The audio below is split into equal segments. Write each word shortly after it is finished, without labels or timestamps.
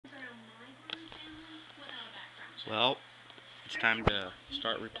Well, it's time to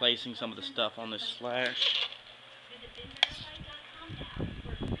start replacing some of the stuff on this slash.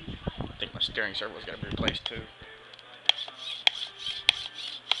 I think my steering servo's got to be replaced too.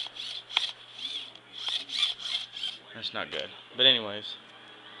 That's not good. But anyways,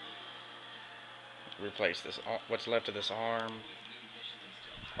 replace this. What's left of this arm,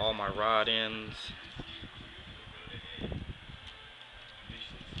 all my rod ends,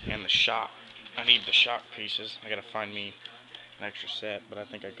 and the shock. I need the shock pieces. I gotta find me an extra set, but I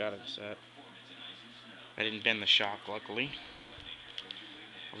think I got a set. I didn't bend the shock, luckily.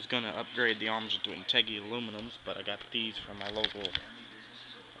 I was gonna upgrade the arms to Integrity aluminums, but I got these from my local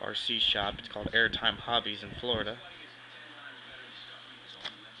RC shop. It's called Airtime Hobbies in Florida.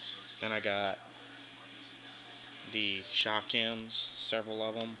 Then I got the shock ends, several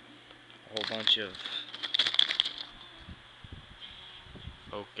of them, a whole bunch of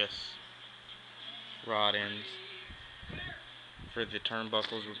focus rod ends for the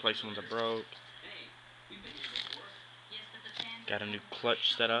turnbuckles, replacing ones that broke. Got a new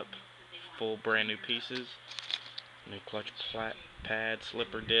clutch set up, full brand new pieces, new clutch pad,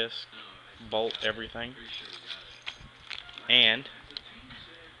 slipper disc, bolt, everything. And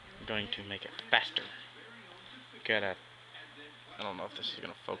I'm going to make it faster. I don't know if this is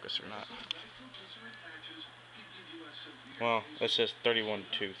going to focus or not. Well, it says 31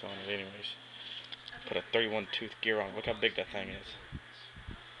 tooth on it anyways. Put a 31 tooth gear on. Look how big that thing is.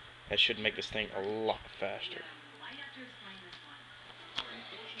 That should make this thing a lot faster.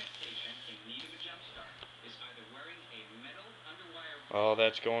 All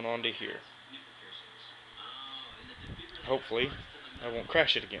that's going on to here. Hopefully, I won't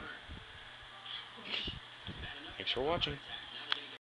crash it again. Thanks for watching.